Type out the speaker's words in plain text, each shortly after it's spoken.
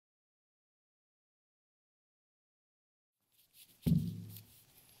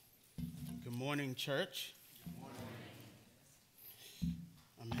morning, church. Good morning.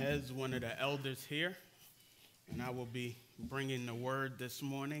 I'm Hez, one of the elders here, and I will be bringing the word this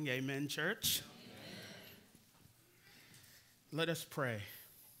morning. Amen, church. Amen. Let us pray.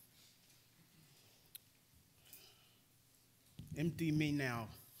 Empty me now,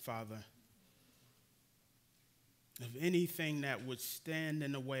 Father, of anything that would stand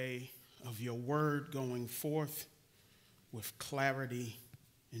in the way of your word going forth with clarity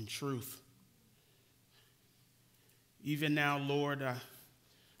and truth. Even now, Lord, I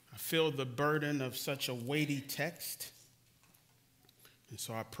feel the burden of such a weighty text. And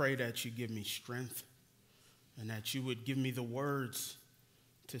so I pray that you give me strength and that you would give me the words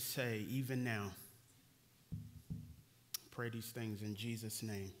to say even now. I pray these things in Jesus'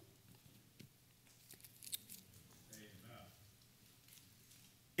 name.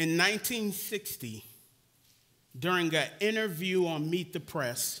 In 1960, during an interview on Meet the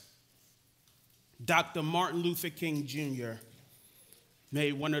Press, Dr. Martin Luther King Jr.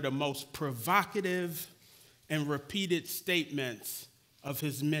 made one of the most provocative and repeated statements of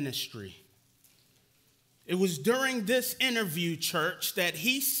his ministry. It was during this interview, church, that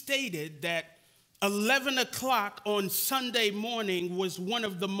he stated that 11 o'clock on Sunday morning was one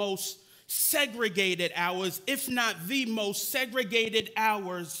of the most segregated hours, if not the most segregated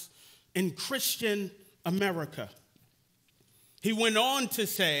hours in Christian America. He went on to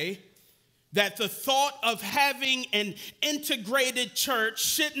say that the thought of having an integrated church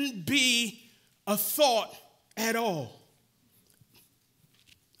shouldn't be a thought at all,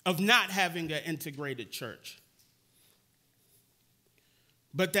 of not having an integrated church,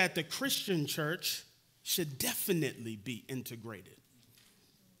 but that the Christian church should definitely be integrated.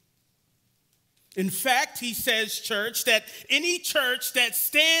 In fact, he says, church, that any church that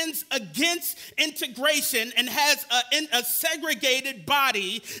stands against integration and has a segregated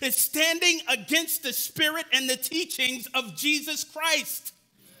body is standing against the spirit and the teachings of Jesus Christ.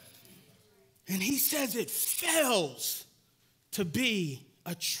 And he says it fails to be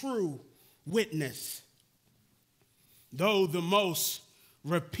a true witness. Though the most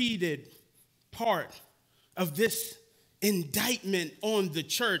repeated part of this indictment on the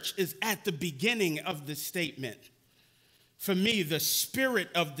church is at the beginning of the statement. For me, the spirit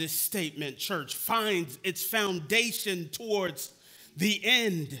of this statement, church, finds its foundation towards the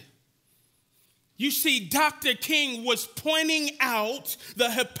end. You see, Dr. King was pointing out the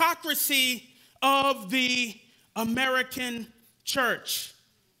hypocrisy of the American church,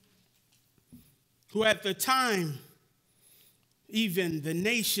 who at the time, even the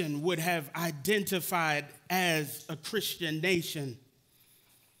nation would have identified as a Christian nation.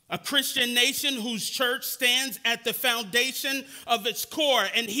 A Christian nation whose church stands at the foundation of its core.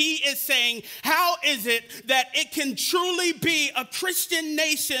 And he is saying, how is it that it can truly be a Christian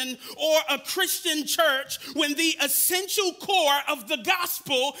nation or a Christian church when the essential core of the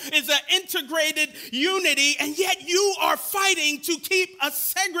gospel is an integrated unity, and yet you are fighting to keep a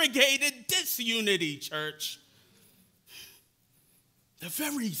segregated disunity, church? The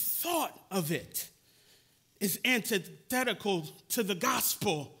very thought of it is antithetical to the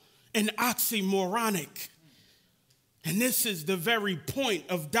gospel and oxymoronic. And this is the very point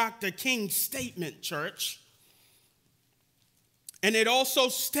of Dr. King's statement, church. And it also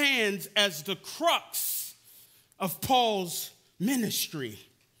stands as the crux of Paul's ministry,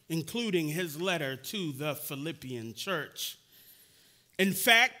 including his letter to the Philippian church. In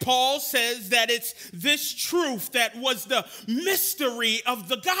fact, Paul says that it's this truth that was the mystery of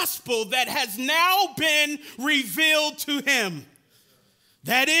the gospel that has now been revealed to him.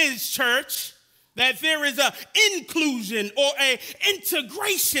 That is, church, that there is an inclusion or an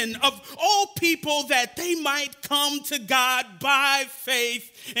integration of all people that they might come to God by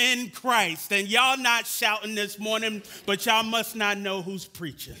faith in Christ. And y'all not shouting this morning, but y'all must not know who's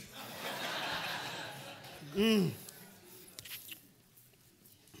preaching.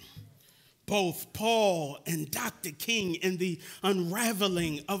 Both Paul and Dr. King in the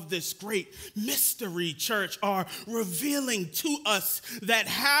unraveling of this great mystery, church, are revealing to us that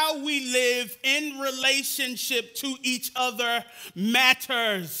how we live in relationship to each other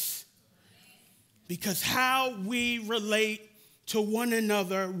matters. Because how we relate to one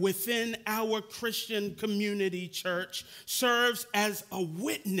another within our Christian community, church, serves as a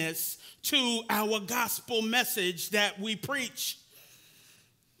witness to our gospel message that we preach.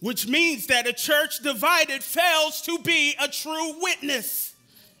 Which means that a church divided fails to be a true witness.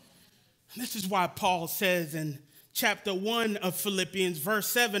 This is why Paul says in chapter 1 of Philippians, verse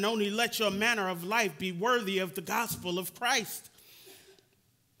 7, only let your manner of life be worthy of the gospel of Christ.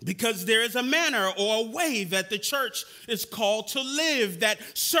 Because there is a manner or a way that the church is called to live that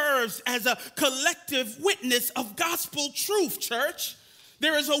serves as a collective witness of gospel truth, church.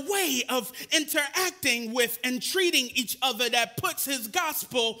 There is a way of interacting with and treating each other that puts his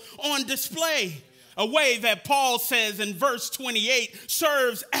gospel on display. A way that Paul says in verse 28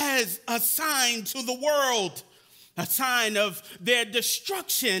 serves as a sign to the world. A sign of their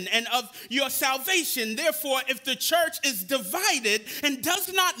destruction and of your salvation. Therefore, if the church is divided and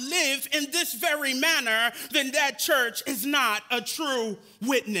does not live in this very manner, then that church is not a true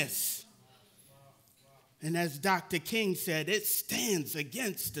witness. And as Dr. King said, it stands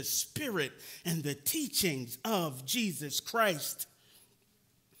against the spirit and the teachings of Jesus Christ.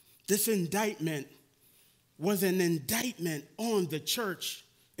 This indictment was an indictment on the church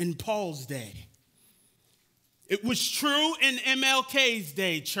in Paul's day. It was true in MLK's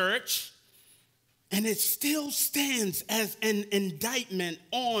day, church, and it still stands as an indictment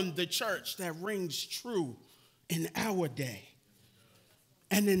on the church that rings true in our day.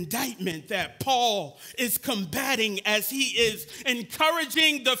 An indictment that Paul is combating as he is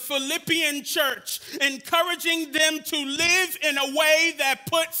encouraging the Philippian church, encouraging them to live in a way that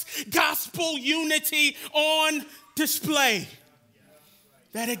puts gospel unity on display.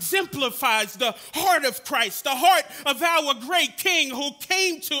 That exemplifies the heart of Christ, the heart of our great King who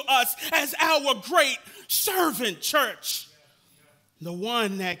came to us as our great servant church. The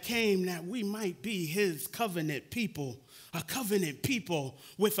one that came that we might be his covenant people, a covenant people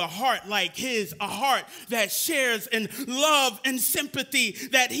with a heart like his, a heart that shares in love and sympathy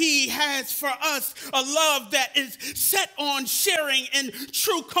that he has for us, a love that is set on sharing in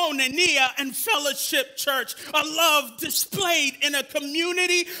true koinonia and fellowship, church, a love displayed in a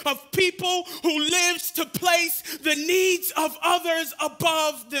community of people who lives to place the needs of others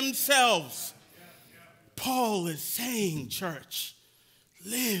above themselves. Paul is saying, church,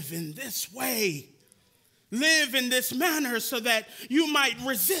 live in this way. Live in this manner so that you might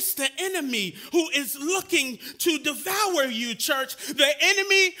resist the enemy who is looking to devour you, church. The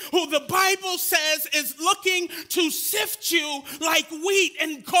enemy who the Bible says is looking to sift you like wheat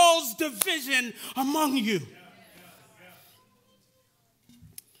and cause division among you.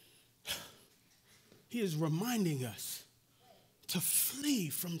 He is reminding us to flee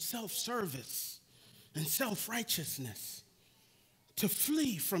from self-service and self-righteousness. To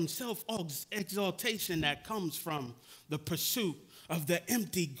flee from self-exaltation that comes from the pursuit of the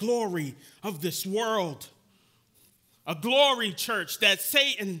empty glory of this world. A glory, church, that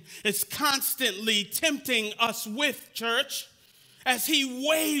Satan is constantly tempting us with, church, as he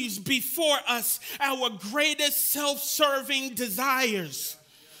weighs before us our greatest self-serving desires.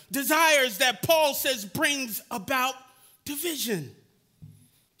 Desires that Paul says brings about division,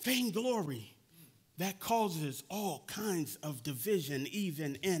 vainglory. That causes all kinds of division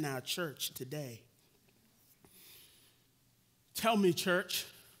even in our church today. Tell me, church,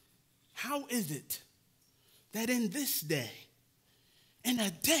 how is it that in this day, in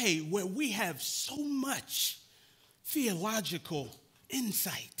a day where we have so much theological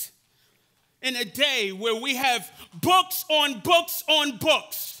insight, in a day where we have books on books on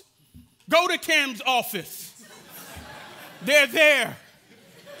books, go to Cam's office, they're there.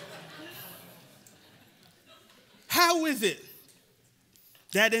 How is it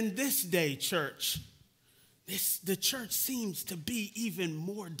that in this day, church, the church seems to be even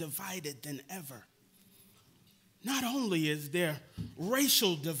more divided than ever? Not only is there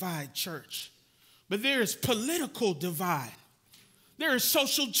racial divide, church, but there is political divide. There is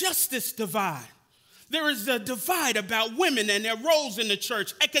social justice divide. There is a divide about women and their roles in the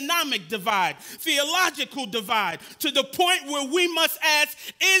church, economic divide, theological divide, to the point where we must ask,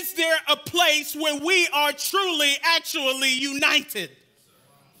 is there a place where we are truly, actually united?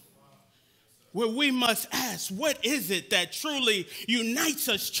 Where we must ask, what is it that truly unites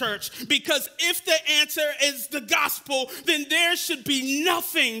us, church? Because if the answer is the gospel, then there should be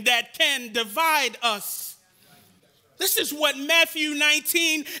nothing that can divide us. This is what Matthew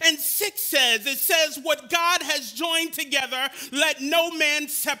 19:6 says. It says, what God has joined together, let no man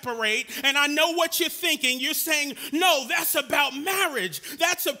separate. And I know what you're thinking. You're saying, no, that's about marriage.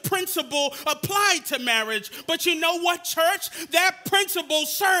 That's a principle applied to marriage. But you know what, church? That principle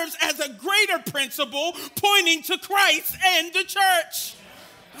serves as a greater principle pointing to Christ and the church.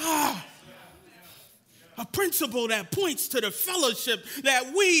 A principle that points to the fellowship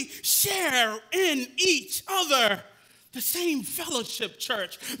that we share in each other. The same fellowship,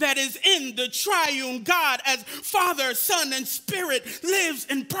 church, that is in the triune God as Father, Son, and Spirit lives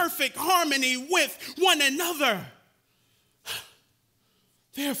in perfect harmony with one another.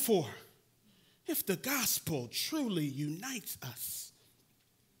 Therefore, if the gospel truly unites us,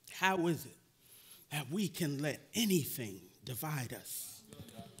 how is it that we can let anything divide us?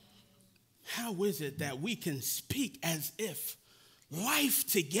 How is it that we can speak as if life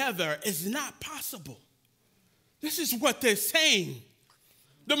together is not possible? This is what they're saying.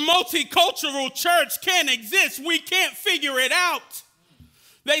 The multicultural church can't exist. We can't figure it out.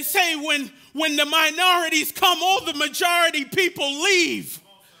 They say when the minorities come, all the majority people leave.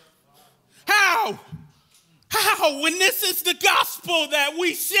 How? How? When this is the gospel that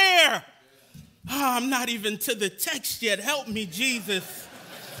we share. Oh, I'm not even to the text yet. Help me, Jesus.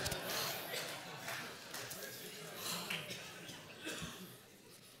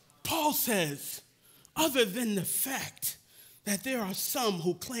 Paul says, other than the fact that there are some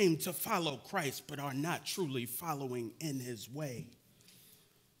who claim to follow Christ but are not truly following in his way.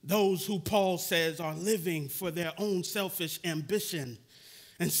 Those who Paul says are living for their own selfish ambition.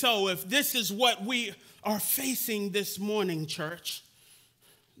 And so if this is what we are facing this morning, church,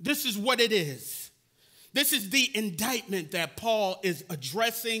 this is what it is. This is the indictment that Paul is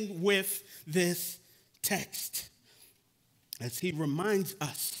addressing with this text, as he reminds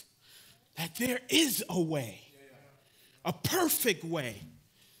us that there is a way, a perfect way,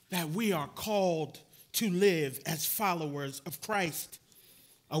 that we are called to live as followers of Christ.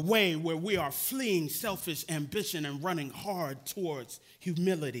 A way where we are fleeing selfish ambition and running hard towards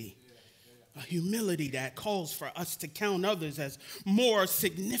humility. A humility that calls for us to count others as more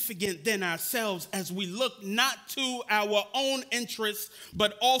significant than ourselves as we look not to our own interests,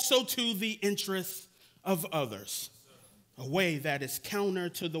 but also to the interests of others. A way that is counter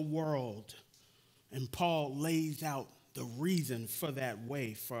to the world. And Paul lays out the reason for that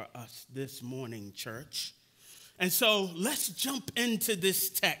way for us this morning, church. And so let's jump into this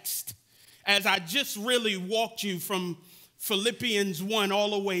text as I just really walked you from Philippians 1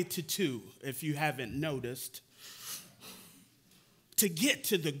 all the way to 2, if you haven't noticed, to get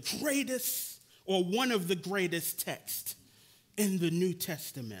to the greatest or one of the greatest texts in the New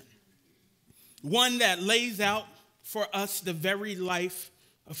Testament. One that lays out for us the very life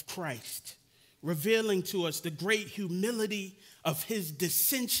of Christ, revealing to us the great humility of his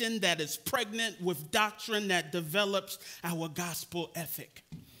dissension that is pregnant with doctrine that develops our gospel ethic.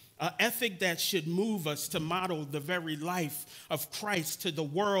 An ethic that should move us to model the very life of Christ to the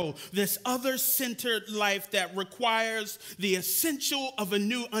world. This other-centered life that requires the essential of a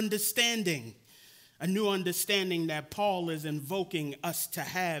new understanding. A new understanding that Paul is invoking us to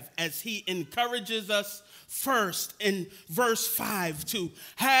have as he encourages us first in verse 5 to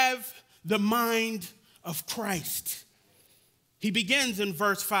have the mind of Christ. He begins in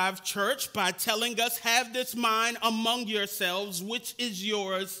verse 5, church, by telling us, have this mind among yourselves, which is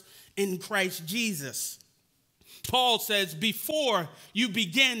yours in Christ Jesus. Paul says, before you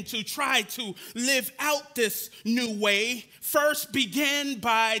begin to try to live out this new way, first begin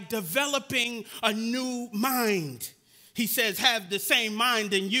by developing a new mind. He says, have the same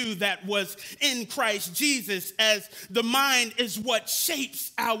mind in you that was in Christ Jesus, as the mind is what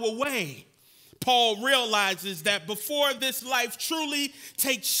shapes our way. Paul realizes that before this life truly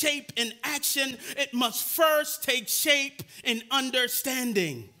takes shape in action, it must first take shape in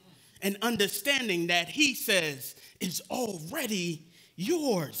understanding. An understanding that he says is already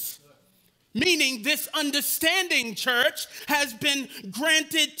yours. Meaning this understanding, church, has been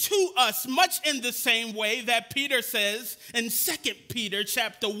granted to us much in the same way that Peter says in 2 Peter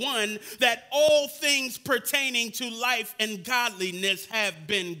chapter 1 that all things pertaining to life and godliness have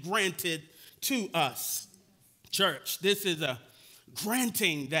been granted to us. Church, this is a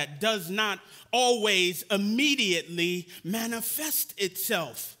granting that does not always immediately manifest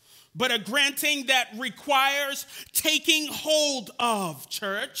itself, but a granting that requires taking hold of,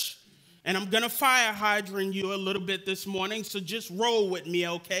 church. And I'm going to fire hydrant you a little bit this morning, so just roll with me,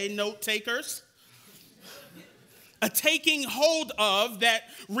 okay, note takers? A taking hold of that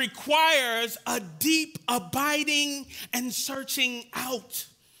requires a deep abiding and searching out.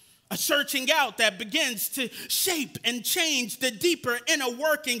 A searching out that begins to shape and change the deeper inner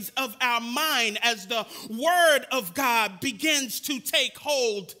workings of our mind as the word of God begins to take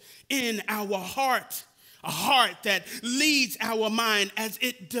hold in our heart. A heart that leads our mind as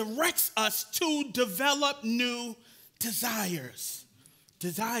it directs us to develop new desires.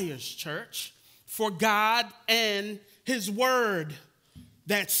 Desires, church, for God and his word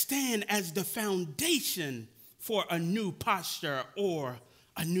that stand as the foundation for a new posture or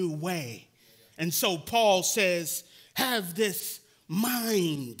a new way. And so Paul says, have this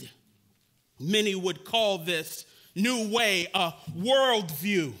mind. Many would call this new way a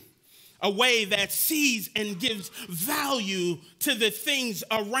worldview, a way that sees and gives value to the things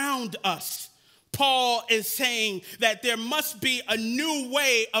around us. Paul is saying that there must be a new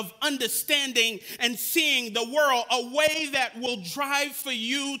way of understanding and seeing the world, a way that will drive for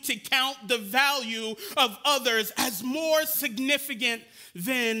you to count the value of others as more significant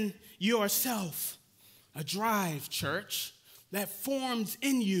than yourself. A drive, church, that forms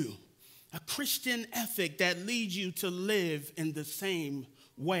in you a Christian ethic that leads you to live in the same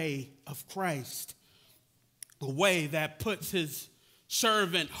way of Christ, a way that puts his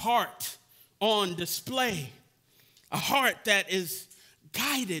servant heart on display, a heart that is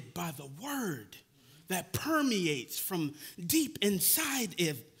guided by the word that permeates from deep inside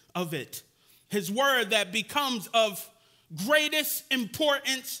of it, his word that becomes of greatest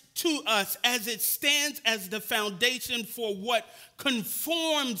importance to us as it stands as the foundation for what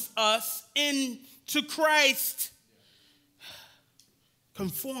conforms us into Christ.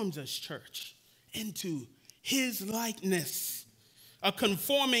 Conforms us, church, into his likeness. A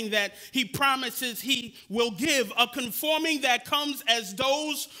conforming that he promises he will give. A conforming that comes as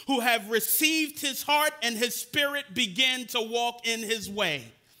those who have received his heart and his spirit begin to walk in his way.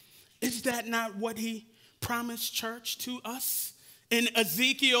 Is that not what he promised, church, to us in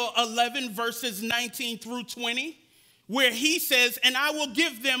Ezekiel 11 verses 19 through 20, where he says, and I will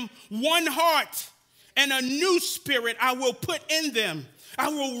give them one heart and a new spirit I will put in them. I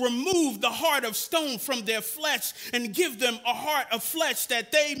will remove the heart of stone from their flesh and give them a heart of flesh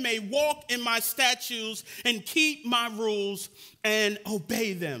that they may walk in my statutes and keep my rules and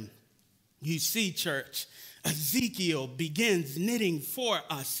obey them. You see, church, Ezekiel begins knitting for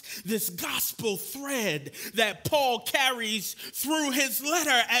us this gospel thread that Paul carries through his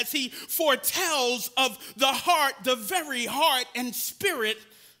letter as he foretells of the heart, the very heart and spirit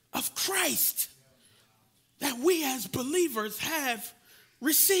of Christ that we as believers have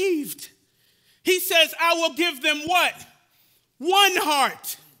received. He says, I will give them what? One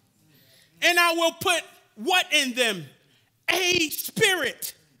heart. And I will put what in them? A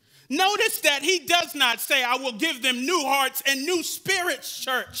spirit. Notice that he does not say, I will give them new hearts and new spirits,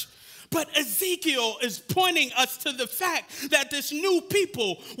 church. But Ezekiel is pointing us to the fact that this new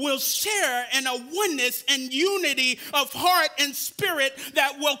people will share in a oneness and unity of heart and spirit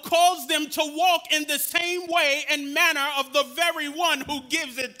that will cause them to walk in the same way and manner of the very one who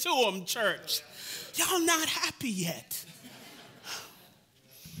gives it to them, church. Y'all not happy yet.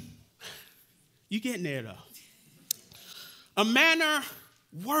 You getting there, though. A manner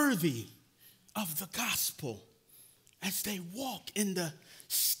worthy of the gospel as they walk in the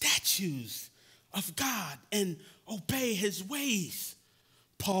statutes of God and obey his ways.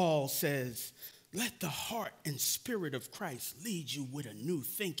 Paul says, let the heart and spirit of Christ lead you with a new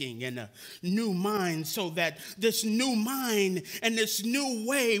thinking and a new mind, so that this new mind and this new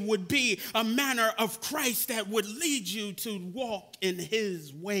way would be a manner of Christ that would lead you to walk in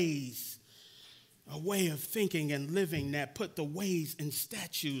his ways. A way of thinking and living that put the ways and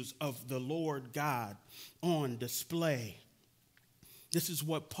statutes of the Lord God on display. This is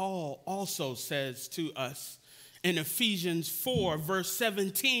what Paul also says to us in Ephesians 4, verse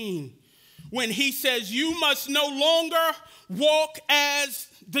 17, when he says, you must no longer walk as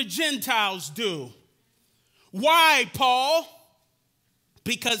the Gentiles do. Why, Paul?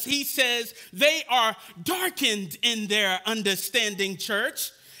 Because he says they are darkened in their understanding,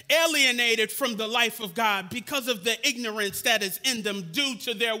 church, alienated from the life of God because of the ignorance that is in them due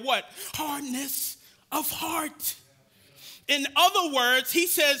to their what? Hardness of heart. In other words, he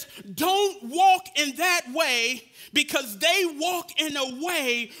says, don't walk in that way, because they walk in a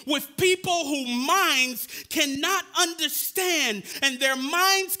way with people whose minds cannot understand and their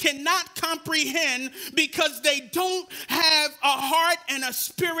minds cannot comprehend, because they don't have a heart and a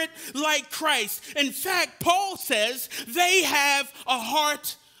spirit like Christ. In fact, Paul says they have a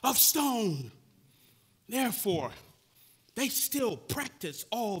heart of stone. Therefore, they still practice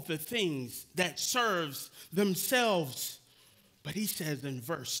all the things that serves themselves. But he says in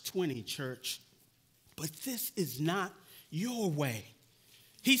verse 20, church, but this is not your way.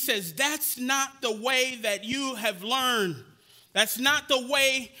 He says that's not the way that you have learned. That's not the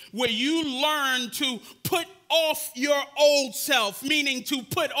way where you learn to put off your old self, meaning to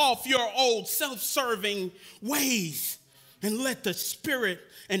put off your old self-serving ways, and let the spirit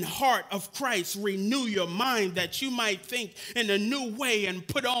and heart of Christ renew your mind, that you might think in a new way and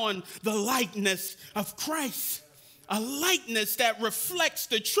put on the likeness of Christ. a likeness that reflects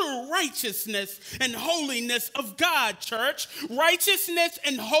the true righteousness and holiness of God, church. Righteousness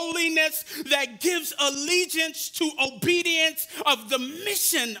and holiness that gives allegiance to obedience of the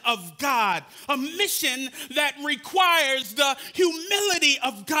mission of God, a mission that requires the humility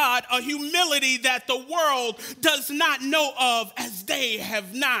of God, a humility that the world does not know of as they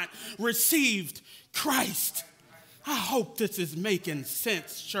have not received Christ. I hope this is making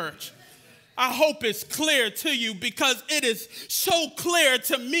sense, church. I hope it's clear to you, because it is so clear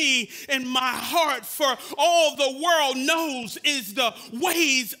to me in my heart. For all the world knows is the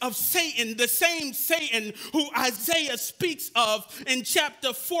ways of Satan, the same Satan who Isaiah speaks of in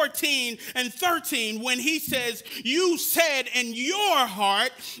chapter 14 and 13 when he says, "You said in your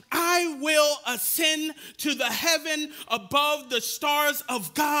heart, I will ascend to the heaven above the stars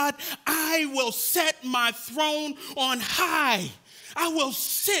of God. I will set my throne on high. I will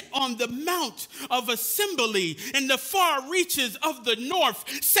sit on the mount of assembly in the far reaches of the north."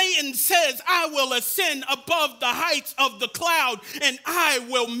 Satan says, "I will ascend above the heights of the cloud, and I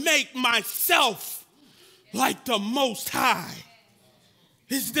will make myself like the Most High."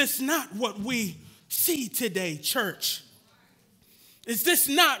 Is this not what we see today, church? Is this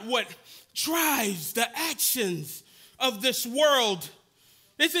not what drives the actions of this world?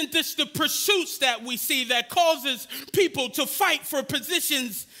 Isn't this the pursuits that we see that causes people to fight for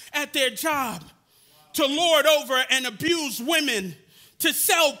positions at their job, to lord over and abuse women, to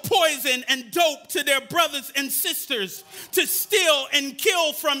sell poison and dope to their brothers and sisters, to steal and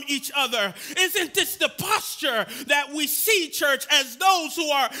kill from each other? Isn't this the posture that we see, church, as those who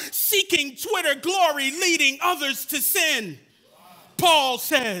are seeking Twitter glory, leading others to sin? Paul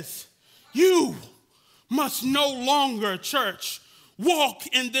says, you must no longer, church, walk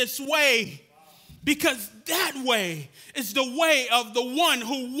in this way, because that way is the way of the one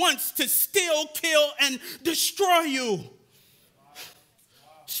who wants to steal, kill, and destroy you.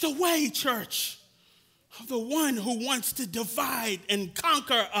 It's the way, church, of the one who wants to divide and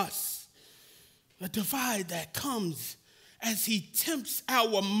conquer us. A divide that comes as he tempts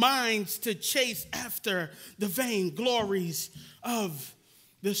our minds to chase after the vain glories of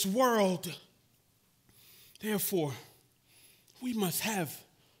this world. Therefore, we must have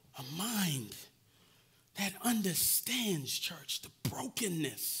a mind that understands, church, the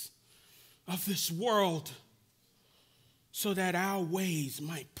brokenness of this world, so that our ways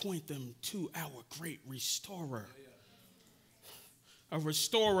might point them to our great restorer. A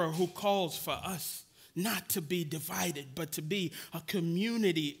restorer who calls for us not to be divided, but to be a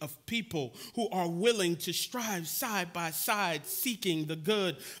community of people who are willing to strive side by side, seeking the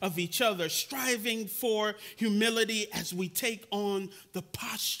good of each other, striving for humility as we take on the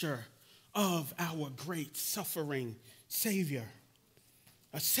posture of our great suffering Savior.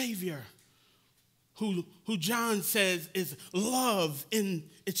 A Savior who John says is love in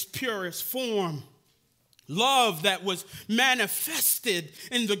its purest form. Love that was manifested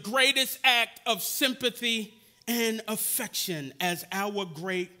in the greatest act of sympathy and affection as our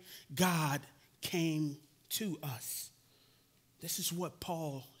great God came to us. This is what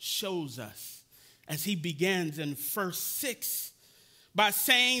Paul shows us as he begins in verse 6 by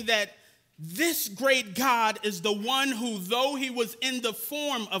saying that this great God is the one who, though he was in the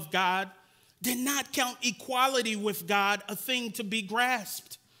form of God, did not count equality with God a thing to be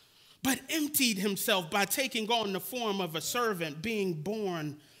grasped, but emptied himself by taking on the form of a servant, being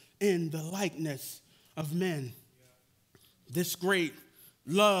born in the likeness of men. This great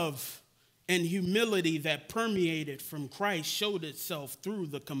love and humility that permeated from Christ showed itself through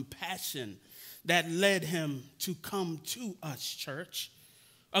the compassion that led him to come to us, church.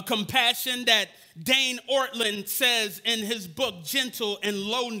 A compassion that Dane Ortland says in his book, Gentle and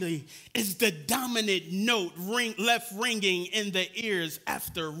Lonely, is the dominant note left ringing in the ears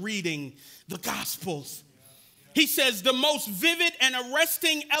after reading the Gospels. He says the most vivid and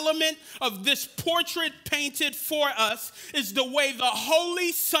arresting element of this portrait painted for us is the way the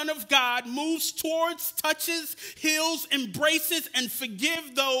Holy Son of God moves towards, touches, heals, embraces, and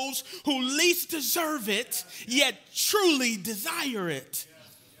forgives those who least deserve it, yet truly desire it.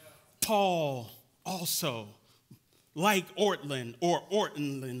 Paul also, like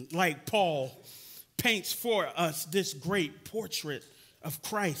Ortland, like Paul, paints for us this great portrait of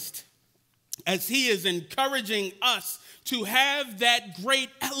Christ, as he is encouraging us to have that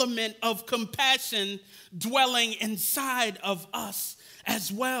great element of compassion dwelling inside of us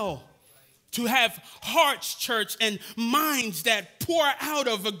as well. To have hearts, church, and minds that pour out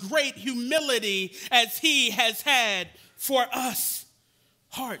of a great humility as he has had for us.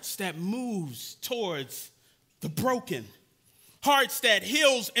 Hearts that moves towards the broken. Hearts that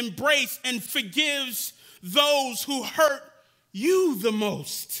heals, embraces, and forgives those who hurt you the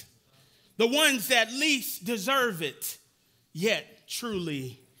most, the ones that least deserve it, yet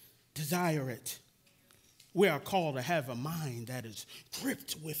truly desire it. We are called to have a mind that is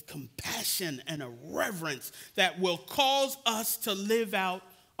gripped with compassion and a reverence that will cause us to live out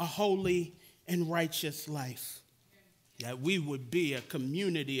a holy and righteous life. That we would be a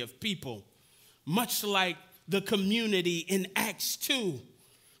community of people, much like the community in Acts 2,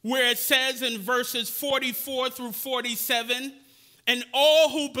 where it says in verses 44 through 47, and all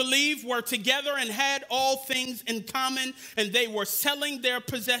who believed were together and had all things in common, and they were selling their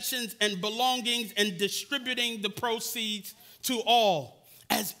possessions and belongings and distributing the proceeds to all,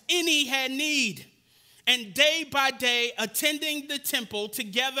 as any had need. And day by day, attending the temple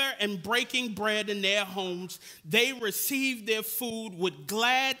together and breaking bread in their homes, they received their food with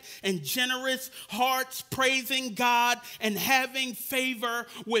glad and generous hearts, praising God and having favor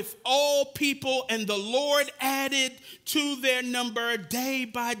with all people. And the Lord added to their number day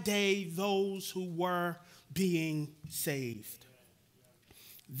by day those who were being saved.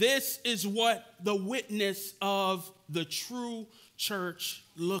 This is what the witness of the true church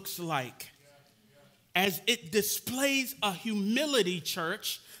looks like, as it displays a humility,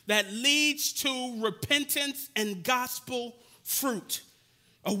 church, that leads to repentance and gospel fruit,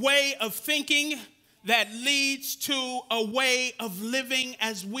 a way of thinking that leads to a way of living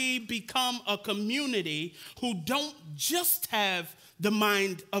as we become a community who don't just have the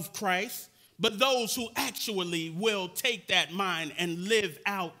mind of Christ, but those who actually will take that mind and live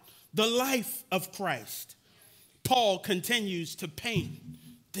out the life of Christ. Paul continues to paint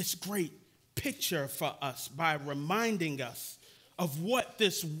this great picture for us by reminding us of what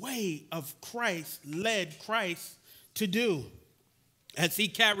this way of Christ led Christ to do, as he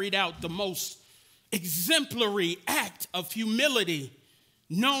carried out the most exemplary act of humility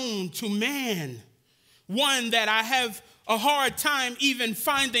known to man, one that I have a hard time even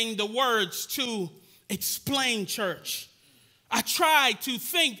finding the words to explain, church. I tried to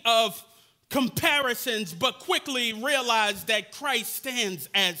think of comparisons, but quickly realized that Christ stands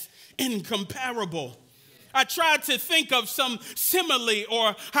as incomparable. I tried to think of some simile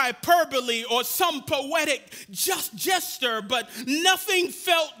or hyperbole or some poetic gesture, but nothing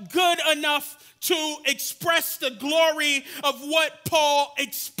felt good enough to express the glory of what Paul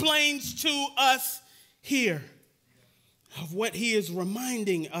explains to us here, of what he is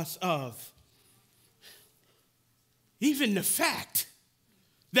reminding us of. Even the fact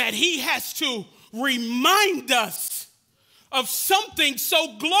that he has to remind us of something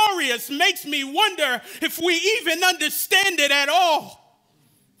so glorious makes me wonder if we even understand it at all.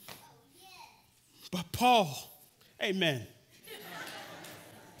 But Paul, amen.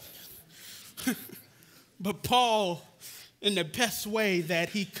 But Paul, in the best way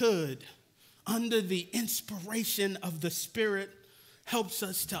that he could, under the inspiration of the Spirit, helps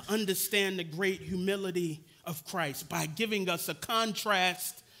us to understand the great humility of Christ by giving us a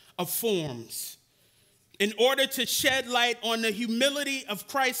contrast of forms. In order to shed light on the humility of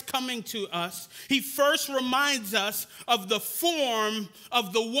Christ coming to us, he first reminds us of the form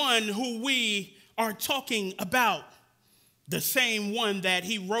of the one who we are talking about, the same one that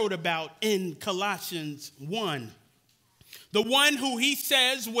he wrote about in Colossians 1. The one who he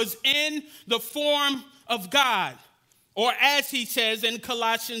says was in the form of God, or as he says in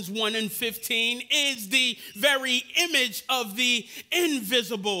Colossians 1:15, is the very image of the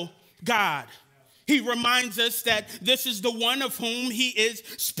invisible God. He reminds us that this is the one of whom he is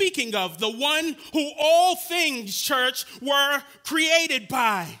speaking of, the one who all things, church, were created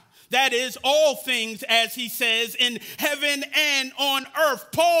by. That is, all things, as he says, in heaven and on earth.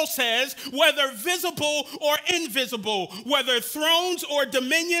 Paul says, whether visible or invisible, whether thrones or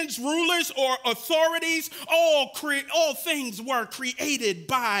dominions, rulers or authorities, all things were created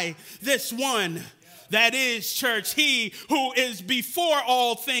by this one. That is, church, he who is before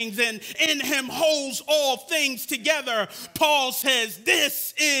all things and in him holds all things together. Paul says,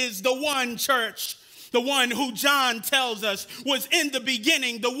 this is the one, church, the one who John tells us was in the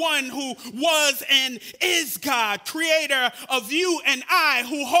beginning, the one who was and is God, creator of you and I,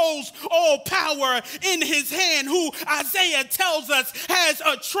 who holds all power in his hand, who Isaiah tells us has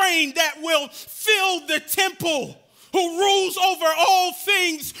a train that will fill the temple, who rules over all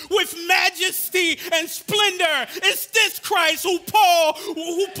things with majesty and splendor. It's this Christ who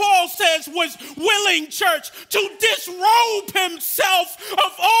Paul says was willing, church, to disrobe himself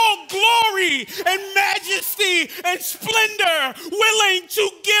of all glory and majesty and splendor, willing to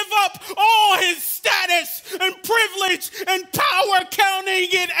give up all his status and privilege and power, counting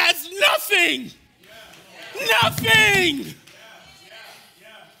it as nothing. Nothing.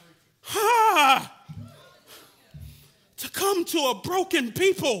 come to a broken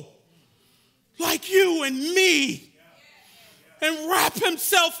people like you and me and wrap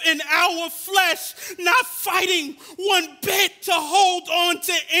himself in our flesh, not fighting one bit to hold on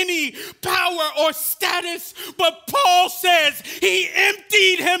to any power or status. But Paul says he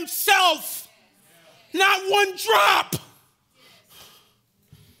emptied himself, not one drop,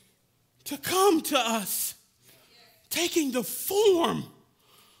 to come to us, taking the form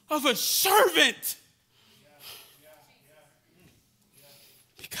of a servant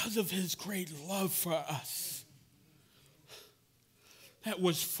because of his great love for us. That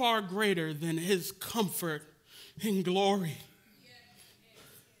was far greater than his comfort and glory.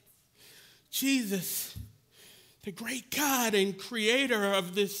 Jesus, the great God and creator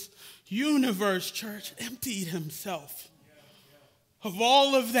of this universe, church, emptied himself of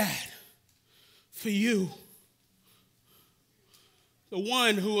all of that for you. The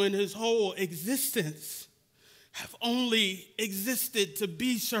one who in his whole existence have only existed to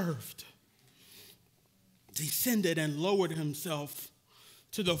be served, descended and lowered himself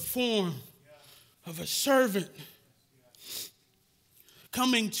to the form of a servant,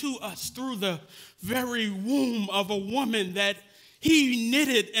 coming to us through the very womb of a woman that he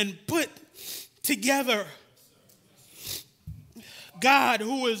knitted and put together. God,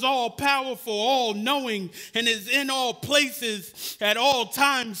 who is all powerful, all knowing, and is in all places at all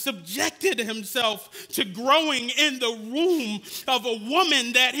times, subjected himself to growing in the womb of a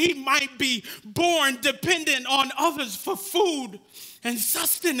woman that he might be born dependent on others for food and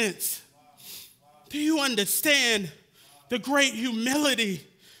sustenance. Do you understand the great humility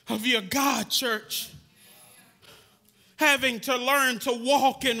of your God, church? Having to learn to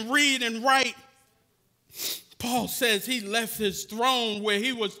walk and read and write. Paul says he left his throne where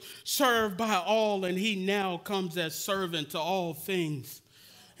he was served by all, and he now comes as servant to all things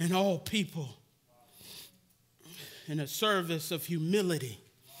and all people in a service of humility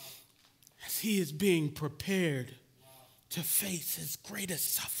as he is being prepared to face his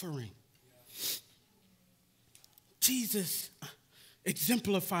greatest suffering. Jesus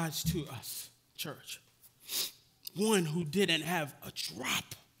exemplifies to us, church, one who didn't have a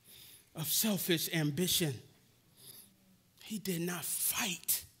drop of selfish ambition. He did not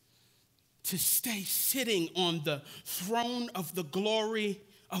fight to stay sitting on the throne of the glory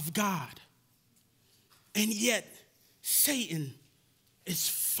of God. And yet, Satan is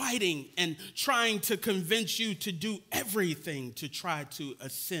fighting and trying to convince you to do everything to try to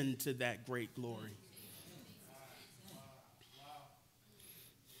ascend to that great glory.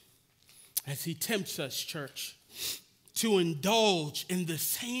 As he tempts us, church, to indulge in the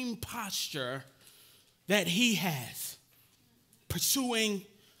same posture that he has, pursuing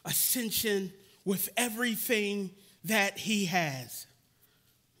ascension with everything that he has,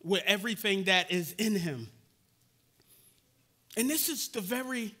 with everything that is in him. And this is the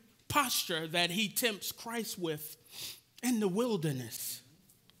very posture that he tempts Christ with in the wilderness.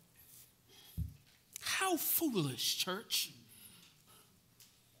 How foolish, church.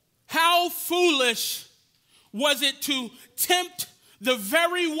 How foolish was it to tempt the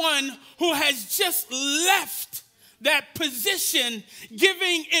very one who has just left that position,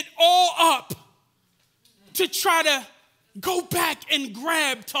 giving it all up, to try to go back and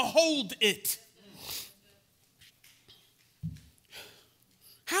grab, to hold it?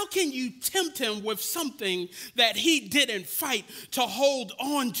 How can you tempt him with something that he didn't fight to hold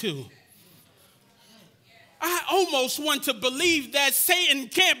on to? I almost want to believe that Satan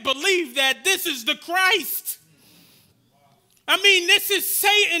can't believe that this is the Christ. I mean, this is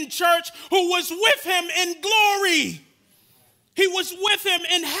Satan, church, who was with him in glory. He was with him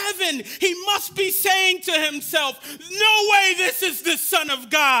in heaven. He must be saying to himself, no way this is the Son of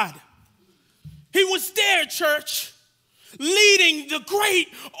God. He was there, church, leading the great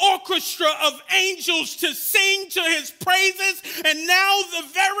orchestra of angels to sing to his praises. And now the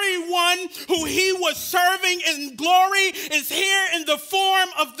very one who he was serving in glory is here in the form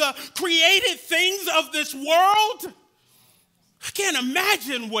of the created things of this world. I can't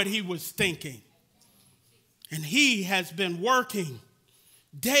imagine what he was thinking. And he has been working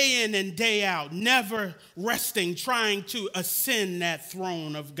day in and day out, never resting, trying to ascend that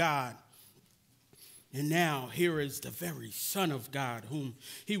throne of God. And now here is the very Son of God whom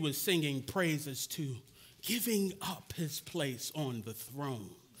he was singing praises to, giving up his place on the throne.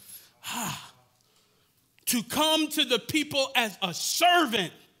 To come to the people as a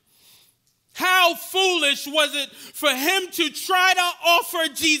servant. How foolish was it for him to try to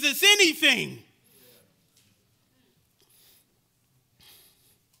offer Jesus anything?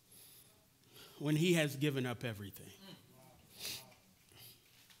 When he has given up everything.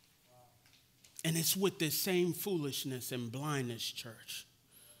 And it's with this same foolishness and blindness, church,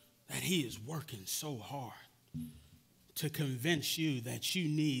 that he is working so hard to convince you that you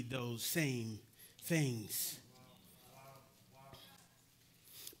need those same things.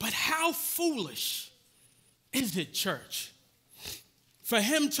 But how foolish is it, church, for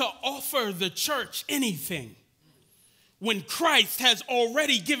him to offer the church anything when Christ has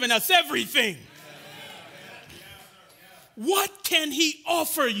already given us everything? What can he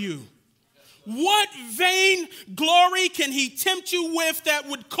offer you? What vain glory can he tempt you with that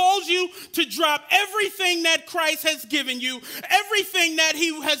would cause you to drop everything that Christ has given you, everything that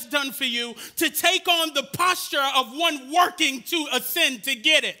he has done for you, to take on the posture of one working to ascend to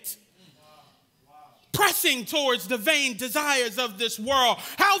get it? Pressing towards the vain desires of this world.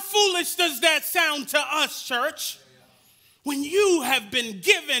 How foolish does that sound to us, church? When you have been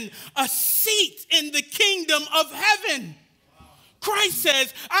given a seat in the kingdom of heaven. Christ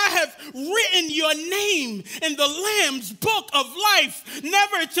says, I have written your name in the Lamb's book of life,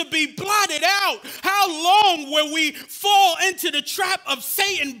 never to be blotted out. How long will we fall into the trap of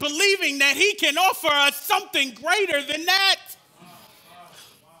Satan, believing that he can offer us something greater than that?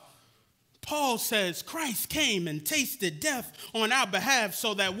 Paul says, Christ came and tasted death on our behalf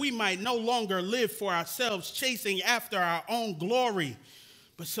so that we might no longer live for ourselves, chasing after our own glory,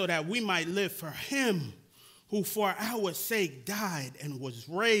 but so that we might live for him who for our sake died and was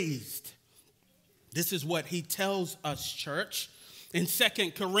raised. This is what he tells us, church, in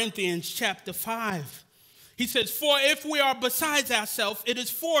 2 Corinthians chapter 5. He says, for if we are besides ourselves, it is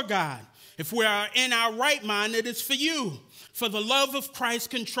for God. If we are in our right mind, it is for you. For the love of Christ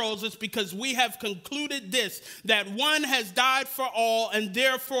controls us, because we have concluded this, that one has died for all, and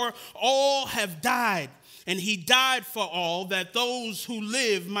therefore all have died. And he died for all, that those who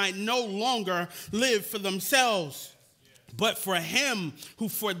live might no longer live for themselves, but for him who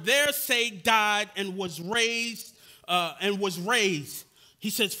for their sake died and was raised. He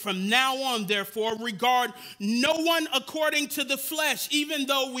says, from now on, therefore, regard no one according to the flesh, even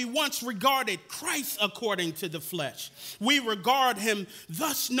though we once regarded Christ according to the flesh. We regard him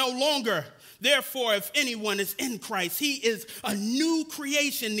thus no longer. Therefore, if anyone is in Christ, he is a new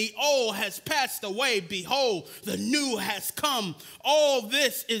creation. The old has passed away. Behold, the new has come. All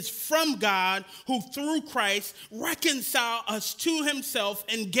this is from God, who through Christ reconciled us to himself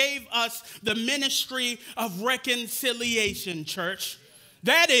and gave us the ministry of reconciliation, church.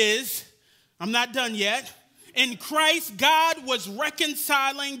 That is, I'm not done yet. In Christ, God was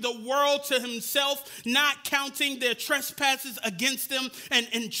reconciling the world to himself, not counting their trespasses against them, and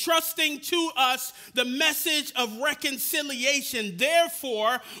entrusting to us the message of reconciliation.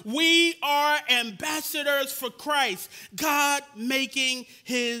 Therefore, we are ambassadors for Christ, God making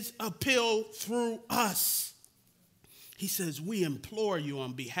his appeal through us. He says, we implore you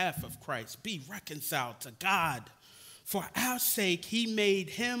on behalf of Christ, be reconciled to God. For our sake, he made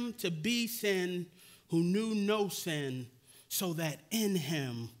him to be sin who knew no sin, so that in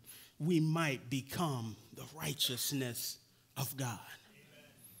him we might become the righteousness of God. Amen.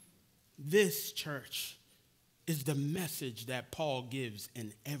 This, church, is the message that Paul gives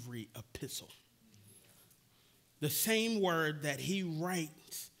in every epistle. The same word that he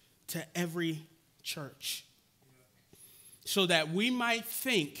writes to every church, so that we might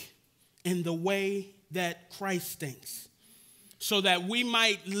think in the way that Christ thinks, so that we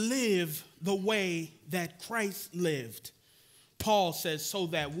might live the way that Christ lived. Paul says, so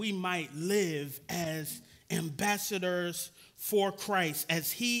that we might live as ambassadors for Christ,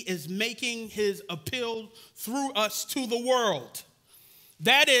 as he is making his appeal through us to the world.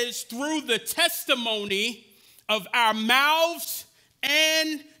 That is, through the testimony of our mouths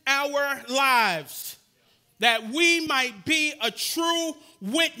and our lives, that we might be a true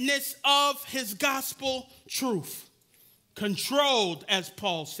witness of his gospel truth. Controlled, as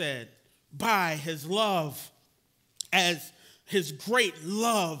Paul said, by his love, as his great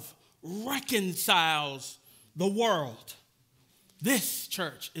love reconciles the world. This,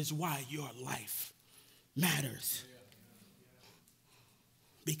 church, is why your life matters.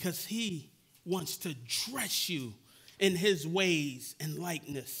 Because he wants to dress you in his ways and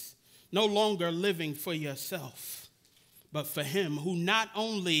likeness, no longer living for yourself, but for him who not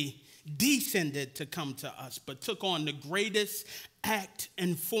only descended to come to us, but took on the greatest act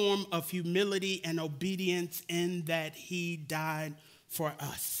and form of humility and obedience, in that he died for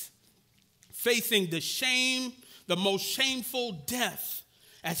us, facing the shame, the most shameful death,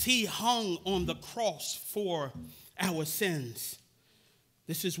 as he hung on the cross for our sins.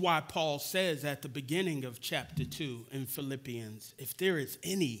 This is why Paul says at the beginning of chapter 2 in Philippians, if there is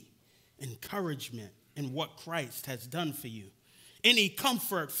any encouragement in what Christ has done for you, any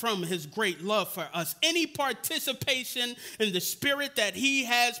comfort from his great love for us, any participation in the Spirit that he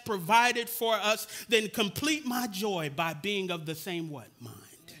has provided for us, then complete my joy by being of the same what? Mind.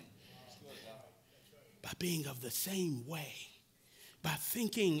 By being of the same way. By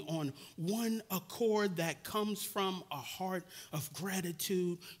thinking on one accord that comes from a heart of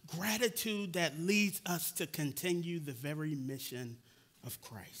gratitude, gratitude that leads us to continue the very mission of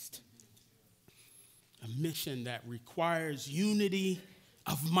Christ. A mission that requires unity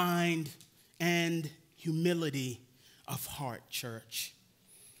of mind and humility of heart, church.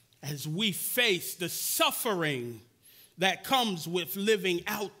 As we face the suffering that comes with living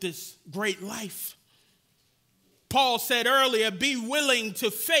out this great life. Paul said earlier, be willing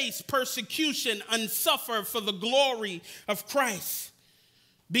to face persecution and suffer for the glory of Christ.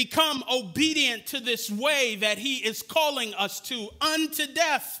 Become obedient to this way that he is calling us to unto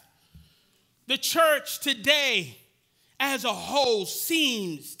death. The church today as a whole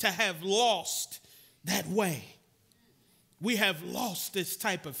seems to have lost that way. We have lost this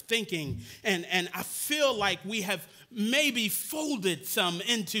type of thinking, and I feel like we have maybe folded some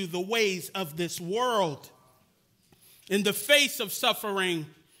into the ways of this world. In the face of suffering,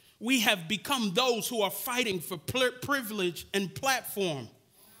 we have become those who are fighting for privilege and platform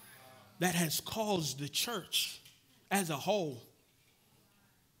that has caused the church as a whole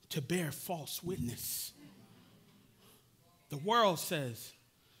to bear false witness. The world says,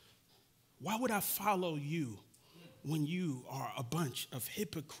 why would I follow you when you are a bunch of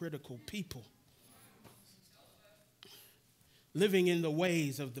hypocritical people? Living in the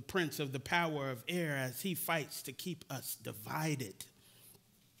ways of the prince of the power of air as he fights to keep us divided.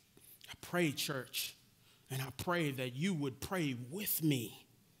 I pray, church, and I pray that you would pray with me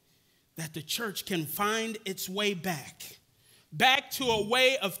that the church can find its way back to a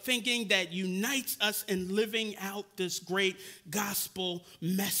way of thinking that unites us in living out this great gospel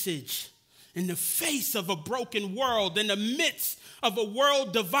message. In the face of a broken world, in the midst of a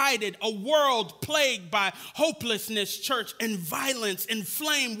world divided, a world plagued by hopelessness, church, and violence,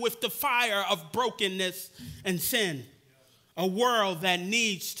 inflamed with the fire of brokenness and sin. A world that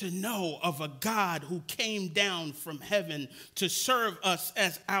needs to know of a God who came down from heaven to serve us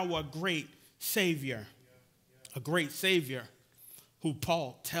as our great Savior. A great Savior who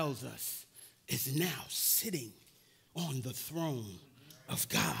Paul tells us is now sitting on the throne of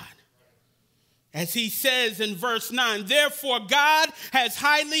God. As he says in verse 9, therefore God has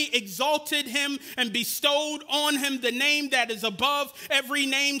highly exalted him and bestowed on him the name that is above every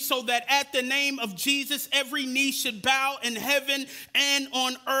name, so that at the name of Jesus every knee should bow in heaven and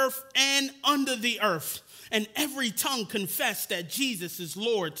on earth and under the earth, and every tongue confess that Jesus is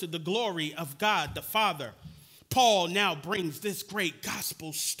Lord, to the glory of God the Father. Paul now brings this great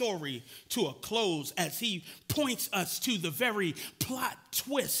gospel story to a close as he points us to the very plot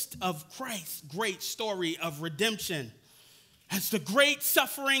twist of Christ's great story of redemption. As the great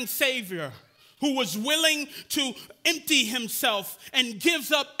suffering Savior who was willing to empty himself and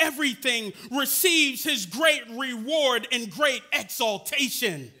gives up everything, receives his great reward and great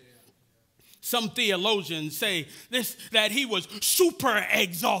exaltation. Some theologians say this, that he was super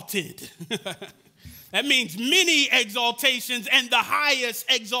exalted. That means many exaltations and the highest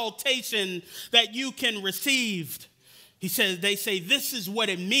exaltation that you can receive. They say this is what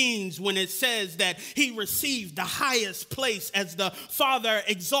it means when it says that he received the highest place as the Father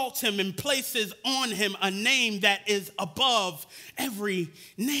exalts him and places on him a name that is above every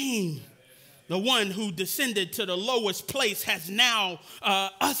name. The one who descended to the lowest place has now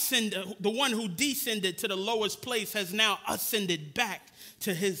ascended. The one who descended to the lowest place has now ascended back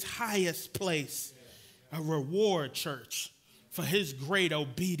to his highest place. A reward, church, for his great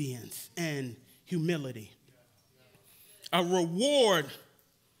obedience and humility. A reward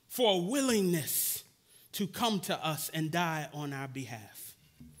for a willingness to come to us and die on our behalf.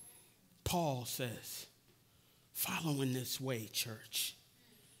 Paul says, follow in this way, church.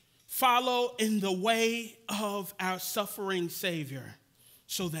 Follow in the way of our suffering Savior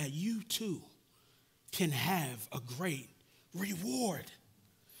so that you too can have a great reward.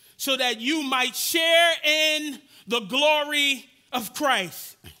 So that you might share in the glory of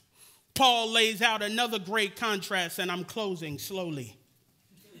Christ. Paul lays out another great contrast, and I'm closing slowly.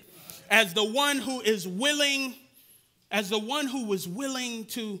 As the one who was willing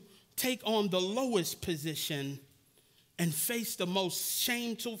to take on the lowest position and face the most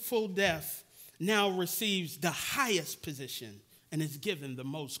shameful death, now receives the highest position and is given the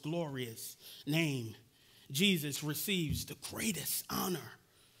most glorious name. Jesus receives the greatest honor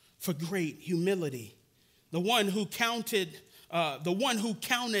for great humility. The one who counted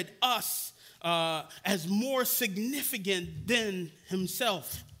us as more significant than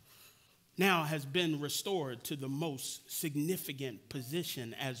himself, now has been restored to the most significant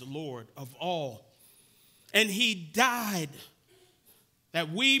position as Lord of all. And he died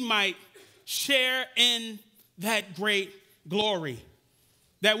that we might share in that great glory,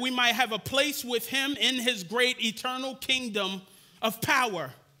 that we might have a place with him in his great eternal kingdom of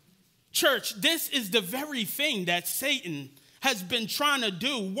power. Church, this is the very thing that Satan has been trying to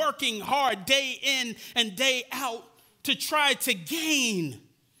do, working hard day in and day out to try to gain.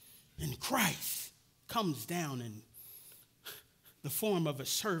 And Christ comes down in the form of a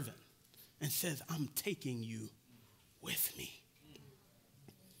servant and says, I'm taking you with me.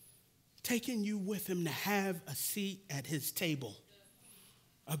 Taking you with him to have a seat at his table.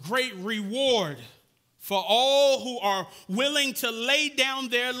 A great reward for all who are willing to lay down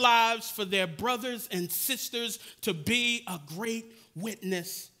their lives for their brothers and sisters, to be a great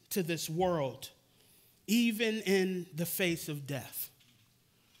witness to this world, even in the face of death.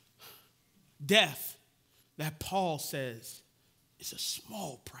 Death, that Paul says, is a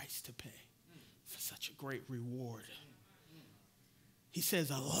small price to pay for such a great reward. He says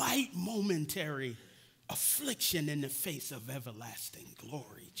a light momentary affliction in the face of everlasting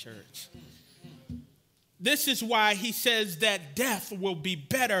glory, church. This is why he says that death will be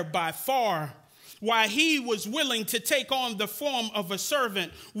better by far. Why he was willing to take on the form of a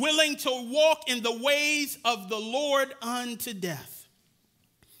servant, willing to walk in the ways of the Lord unto death.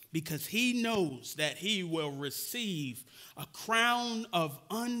 Because he knows that he will receive a crown of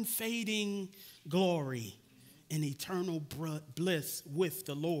unfading glory and eternal bliss with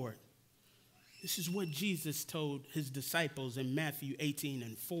the Lord. This is what Jesus told his disciples in Matthew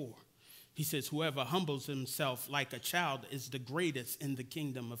 18:4. He says, whoever humbles himself like a child is the greatest in the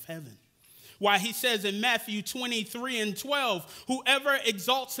kingdom of heaven. Why he says in Matthew 23:12, whoever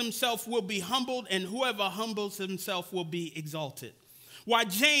exalts himself will be humbled, and whoever humbles himself will be exalted. Why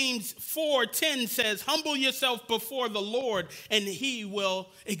James 4:10 says, humble yourself before the Lord, and he will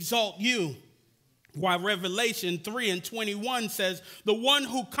exalt you. Why Revelation 3:21 says, the one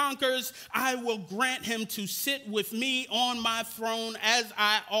who conquers, I will grant him to sit with me on my throne, as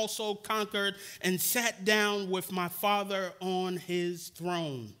I also conquered and sat down with my Father on his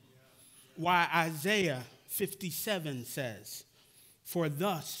throne. Why Isaiah 57 says, for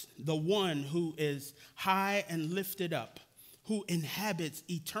thus the one who is high and lifted up, who inhabits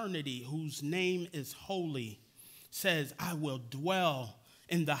eternity, whose name is holy, says, I will dwell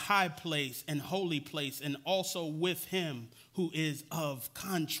in the high place and holy place, and also with him who is of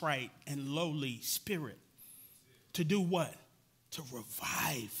contrite and lowly spirit. To do what? To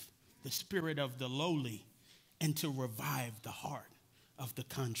revive the spirit of the lowly and to revive the heart of the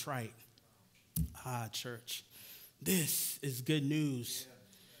contrite. Church, this is good news.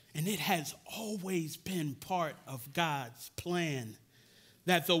 And it has always been part of God's plan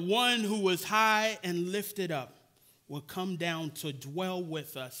that the one who is high and lifted up will come down to dwell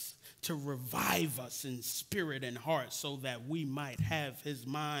with us, to revive us in spirit and heart, so that we might have his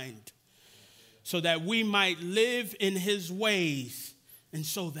mind, so that we might live in his ways, and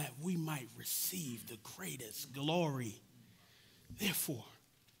so that we might receive the greatest glory. Therefore,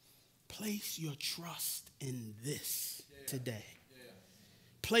 place your trust in this today.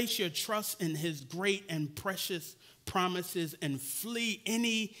 Place your trust in his great and precious promises, and flee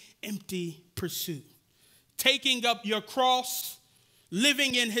any empty pursuit. Taking up your cross,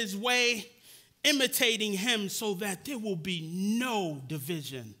 living in his way, imitating him, so that there will be no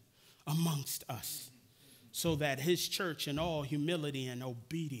division amongst us, so that his church in all humility and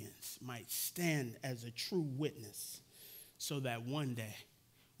obedience might stand as a true witness, so that one day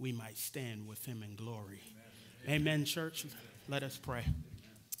we might stand with him in glory. Amen, church. Let us pray.